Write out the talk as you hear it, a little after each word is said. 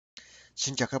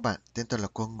Xin chào các bạn, tên tôi là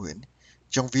Nguyễn.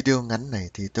 Trong video ngắn này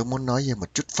thì tôi muốn nói về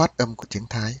một chút phát âm của tiếng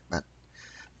Thái bạn.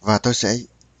 Và tôi sẽ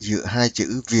dựa hai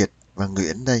chữ Việt và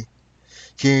Nguyễn đây.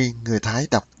 Khi người Thái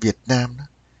đọc Việt Nam đó,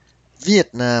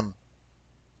 Việt Nam,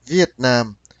 Việt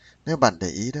Nam. Nếu bạn để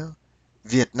ý đó,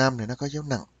 Việt Nam thì nó có dấu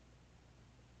nặng.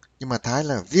 Nhưng mà Thái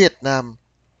là Việt Nam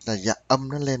là dạ âm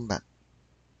nó lên bạn.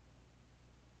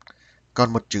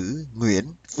 Còn một chữ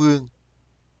Nguyễn, Phương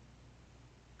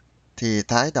thì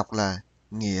Thái đọc là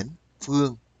Nghiễn,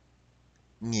 Phương,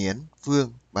 Nghiễn,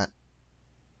 Phương bạn.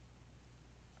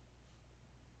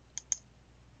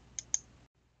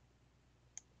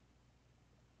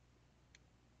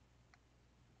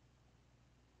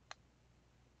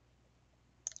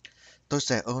 Tôi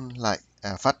sẽ ôn lại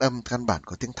phát âm căn bản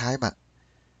của tiếng Thái bạn.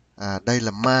 Đây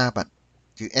là ma bạn,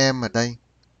 chữ em ở đây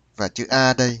và chữ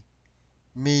A đây.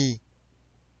 Mi,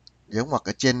 dấu ngoặc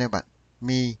ở trên đây bạn.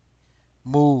 Mi,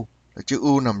 mu là chữ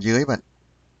U nằm dưới bạn.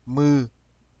 Mư,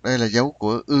 đây là dấu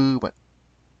của ư bạn.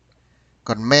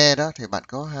 Còn me đó thì bạn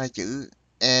có hai chữ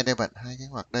E đây bạn, hai cái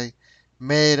ngoặc đây.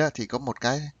 Mê đó thì có một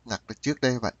cái ngoặc ở trước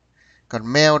đây bạn.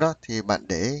 Còn meo đó thì bạn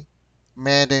để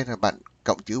me đây là bạn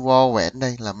cộng chữ vo quẹn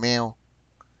đây là meo.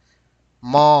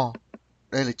 Mo,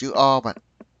 đây là chữ O bạn.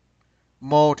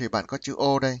 Mô thì bạn có chữ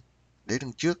O đây, để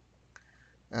đằng trước.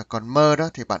 Còn mơ đó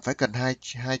thì bạn phải cần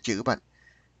hai chữ bạn.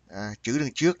 Chữ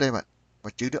đằng trước đây bạn, và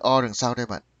chữ O đằng sau đây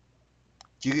bạn.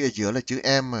 Chữ ở giữa là chữ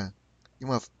M mà. Nhưng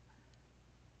mà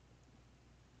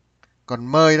còn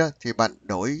mơi đó thì bạn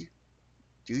đổi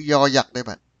chữ do giặc đây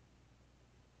bạn.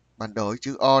 Bạn đổi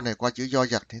chữ O này qua chữ do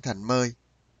giặc thì thành mơi.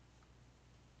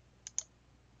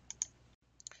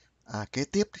 Kế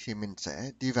tiếp thì mình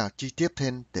sẽ đi vào chi tiết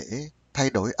thêm để thay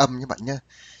đổi âm nha bạn nhé.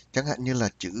 Chẳng hạn như là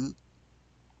chữ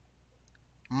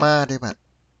ma đây bạn.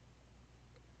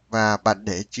 Và bạn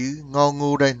để chữ ngo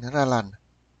ngu đây nó ra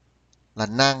là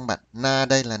nang bạn. Na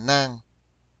đây là nang.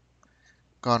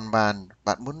 Còn bạn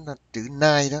muốn chữ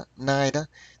nai đó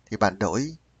thì bạn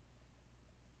đổi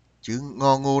chữ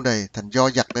ngo ngu này thành do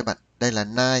giặc đây bạn. Đây là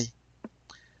nai.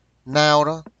 Now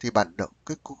đó thì bạn đổi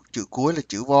cái chữ cuối là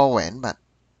chữ vo quẹn bạn.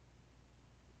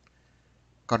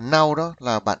 Còn now đó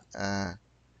là bạn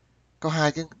có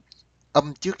hai cái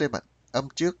âm trước đây bạn. Âm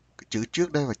trước, chữ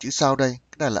trước đây và chữ sau đây.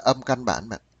 Cái này là âm căn bản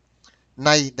bạn.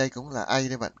 Nay đây cũng là ai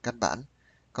đây bạn, căn bản.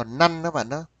 Còn năn đó bạn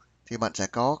đó thì bạn sẽ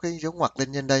có cái dấu ngoặc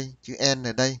lên trên đây, chữ N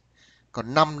ở đây.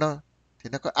 Còn năm đó thì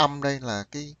nó có âm đây là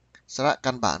cái xã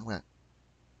căn bản bạn.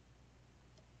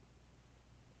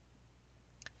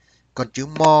 Còn chữ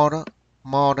mo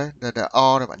đấy, là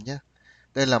o đây bạn nhé.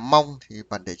 Đây là mong thì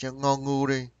bạn để cho ngo ngu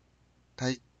đi,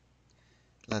 thay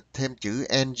là thêm chữ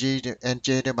ng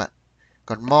đây bạn.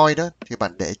 Còn moi đó thì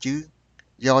bạn để chữ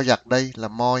do giặc đây là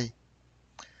moi.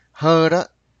 Hơ đó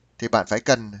thì bạn phải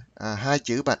cần hai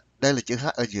chữ bạn. Đây là chữ H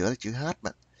ở giữa là chữ H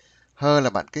bạn. Hơ là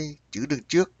bạn cái chữ đường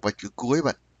trước và chữ cuối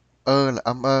bạn. Ơ là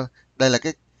âm ơ. Đây là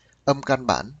cái âm căn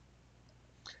bản.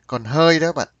 Còn hơi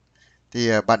đó bạn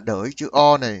thì bạn đổi chữ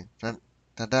O này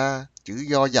thành ra chữ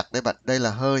do giặc đây bạn. Đây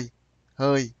là hơi.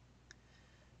 Hơi.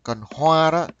 Còn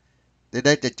hoa đó thì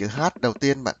đây là chữ H đầu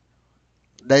tiên bạn.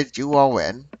 Đây là chữ O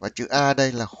quẹn và chữ A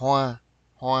đây là hoa.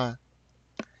 Hoa.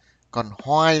 Còn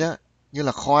hoai đó như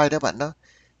là khoai đó bạn đó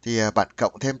thì bạn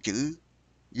cộng thêm chữ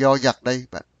do giặc đây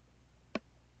bạn.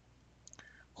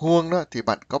 Huông đó thì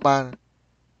bạn có ba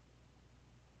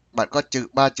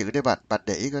chữ đây bạn. Bạn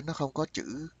để ý coi nó không có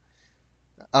chữ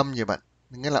âm gì bạn.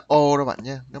 Nghĩa là ô đó bạn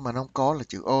nhé. Nếu mà nó không có là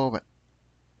chữ ô bạn.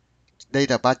 Đây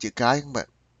là ba chữ cái không bạn.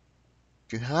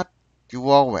 Chữ H, chữ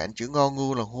vo quẹn, chữ ngo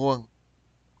ngu là huông.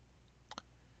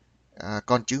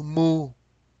 Còn chữ mu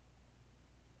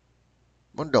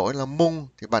muốn đổi là mung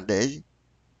thì bạn để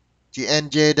chữ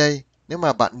NG đây. Nếu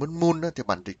mà bạn muốn mun đó thì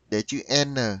bạn để chữ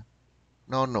N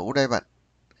no nủ đây bạn.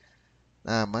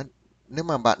 Mà nếu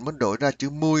mà bạn muốn đổi ra chữ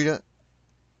mui đó,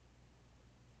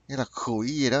 như là khủi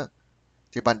gì đó,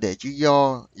 thì bạn để chữ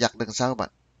do giặc đằng sau bạn.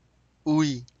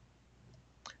 Ui,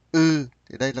 ư,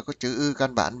 thì đây là có chữ ư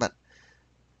căn bản bạn.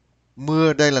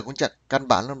 Mưa đây là cũng chặt căn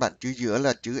bản luôn bạn. Chữ giữa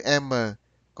là chữ M,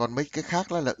 còn mấy cái khác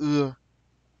đó là ưa.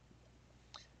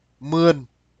 Mươn,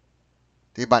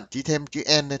 thì bạn chỉ thêm chữ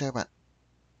N đây thôi bạn.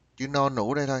 Chữ no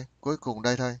nủ đây thôi, cuối cùng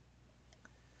đây thôi.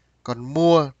 Còn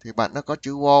mua thì bạn nó có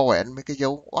chữ vo quẹn mấy cái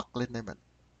dấu oắt lên đây bạn.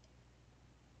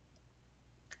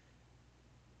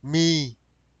 Mi,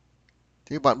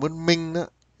 thì bạn muốn minh đó,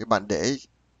 thì bạn để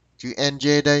chữ NG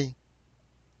đây.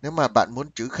 Nếu mà bạn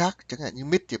muốn chữ khác, chẳng hạn như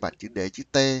mít thì bạn chỉ để chữ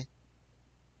T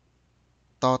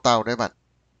to tàu đây bạn.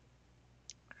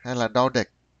 Hay là đo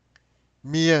đệch.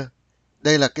 Mia,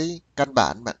 đây là cái căn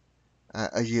bản bạn.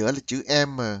 Ở giữa là chữ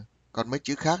M, còn mấy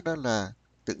chữ khác đó là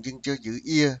tượng trưng cho chữ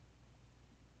ia.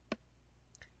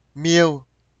 Miêu,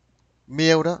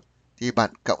 miêu đó thì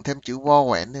bạn cộng thêm chữ vo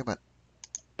quẹn đây bạn.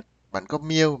 Bạn có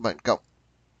miêu, bạn cộng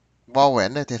vo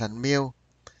quẹn này thì thành miêu.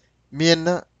 Miên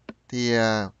đó thì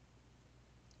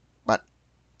bạn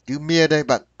chữ mia đây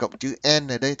bạn cộng chữ n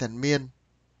ở đây thành miên.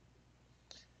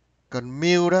 Còn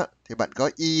miêu đó thì bạn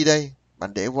có y đây,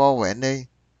 bạn để vo quẹn đây.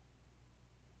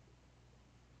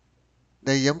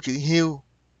 Đây giống chữ hưu,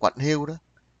 quặng hưu đó.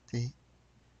 Thì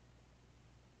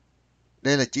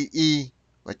đây là chữ y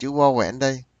và chữ vo quẹn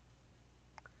đây.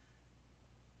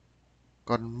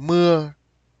 Còn mưa,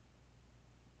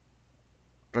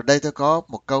 rồi đây tôi có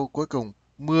một câu cuối cùng.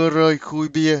 Mưa rơi khui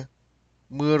bia,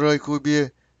 mưa rơi khui bia.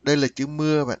 Đây là chữ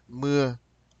mưa bạn, mưa,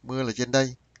 mưa là trên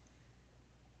đây.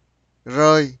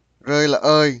 Rơi, rơi là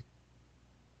ơi.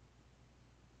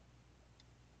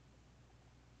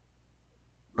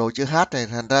 Đổi chữ H này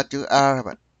thành ra chữ A rồi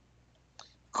bạn.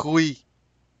 Khui,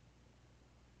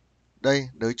 đây,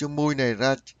 đổi chữ mui này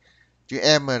ra chữ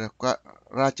M này,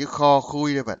 ra chữ kho,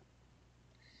 khui đây bạn.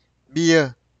 Bia,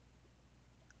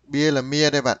 bia là mia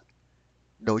đây bạn.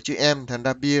 Đổi chữ M thành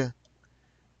ra bia.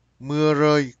 Mưa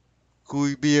rơi,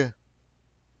 khui bia.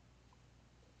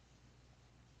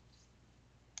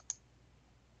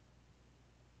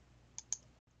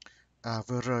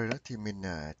 Vừa rồi đó thì mình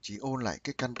chỉ ôn lại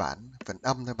cái căn bản phần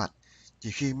âm thôi bạn.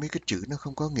 Chỉ khi mấy cái chữ nó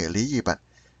không có nghĩa lý gì bạn.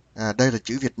 Đây là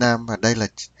chữ Việt Nam và đây là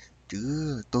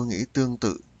chữ tôi nghĩ tương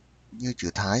tự như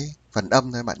chữ Thái, phần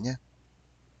âm thôi bạn nhé.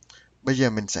 Bây giờ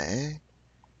mình sẽ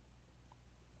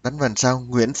đánh vần sau.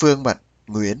 Nguyễn Phương bạn.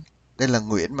 Nguyễn. Đây là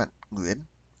Nguyễn bạn. Nguyễn.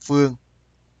 Phương.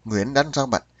 Nguyễn đánh sau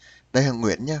bạn. Đây là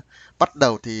Nguyễn nhá. Bắt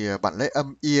đầu thì bạn lấy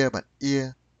âm ia bạn.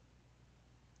 Ia.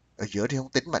 Ở giữa thì không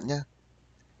tính bạn nhá.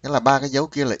 Nghĩa là ba cái dấu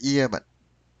kia là ia bạn.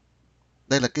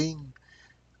 Đây là cái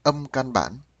âm căn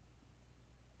bản.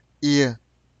 Ia.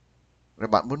 Rồi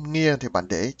bạn muốn nghia thì bạn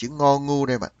để chữ ngo ngu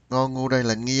đây bạn. Ngo ngu đây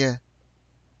là nghia.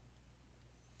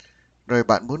 Rồi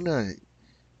bạn muốn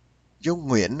dấu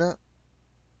Nguyễn đó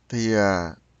thì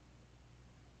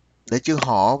để chữ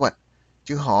họ bạn.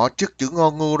 Chữ họ trước chữ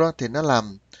ngo ngu đó thì nó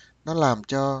làm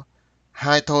cho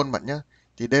hai thôn bạn nhé.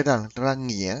 Thì đây là ra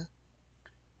nghĩa.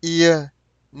 Ia,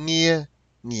 nghia,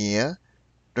 nghĩa.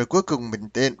 Rồi cuối cùng mình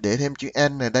để thêm chữ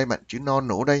N ở đây bạn, chữ non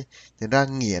nổ đây. Thì ra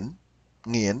nghiễn,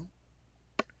 nghiễn.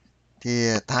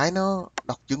 Thì Thái nó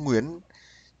đọc chữ Nguyễn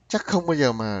chắc không bao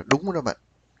giờ mà đúng đâu bạn.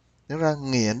 Nó ra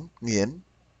nghiễn, nghiễn,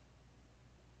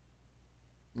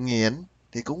 nghiễn.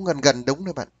 Thì cũng gần gần đúng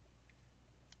đấy bạn.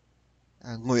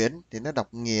 Nguyễn thì nó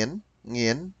đọc nghiễn,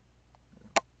 nghiễn.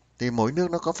 Thì mỗi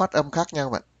nước nó có phát âm khác nhau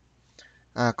bạn.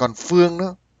 Còn Phương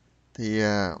đó thì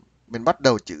mình bắt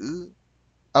đầu chữ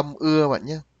âm ưa bạn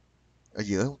nhé. Ở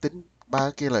giữa không tính,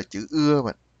 ba kia là chữ ưa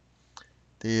bạn.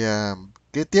 Thì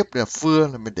kế tiếp là phưa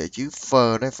là mình để chữ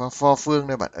phờ đây, for phương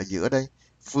đây bạn, ở giữa đây,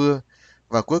 phưa.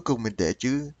 Và cuối cùng mình để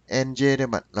chữ ng đây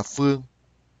bạn, là phương.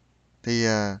 Thì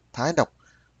Thái đọc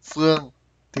phương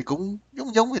thì cũng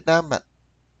giống giống Việt Nam bạn.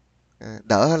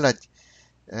 Đỡ hơn là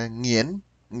nghiễn,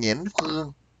 nghiễn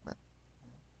phương.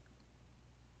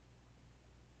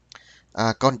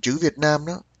 Còn chữ Việt Nam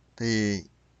đó thì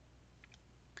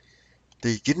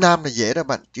chữ Nam là dễ đó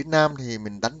bạn. Chữ Nam thì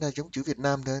mình đánh ra giống chữ Việt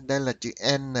Nam thôi. Đây là chữ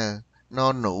N,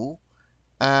 no nũ,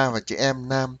 A và chữ M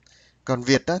Nam. Còn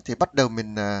Việt đó thì bắt đầu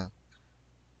mình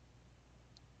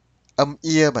âm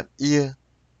ia bạn, ia,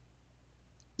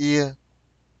 ia.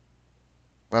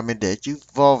 Và mình để chữ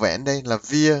vo vẽn đây là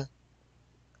via.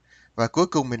 Và cuối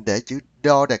cùng mình để chữ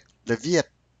đo đạch là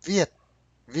Việt, Việt,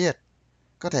 Việt.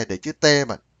 Có thể để chữ T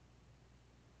bạn.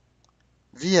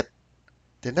 Việt.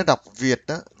 Thì nó đọc Việt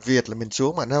đó. Việt là mình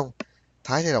xuống bạn không?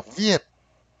 Thái thì đọc Việt,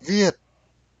 Việt.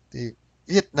 Thì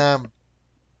Việt Nam,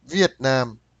 Việt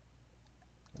Nam.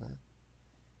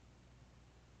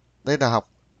 Đây là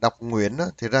đọc Nguyễn đó,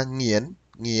 thì ra nghiến,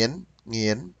 nghiến,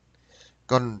 nghiến.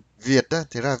 Còn Việt đó,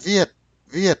 thì ra Việt,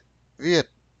 Việt, Việt.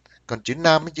 Còn chữ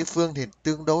Nam với chữ Phương thì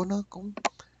tương đối nó cũng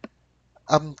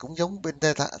âm cũng giống bên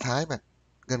Thái mà.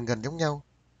 Gần gần giống nhau.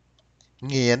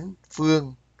 Nghiến,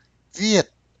 Phương,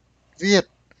 Việt, Việt.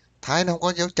 Thái nó không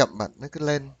có dấu chậm bạn, nó cứ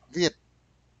lên Việt,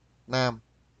 Nam.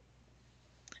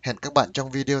 Hẹn các bạn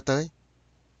trong video tới.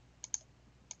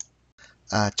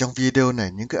 Trong video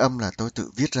này những cái âm là tôi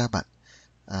tự viết ra bạn.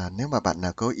 Nếu mà bạn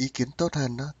nào có ý kiến tốt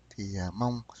hơn đó thì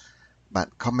mong bạn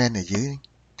comment ở dưới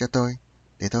cho tôi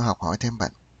để tôi học hỏi thêm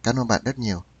bạn. Cảm ơn bạn rất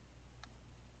nhiều.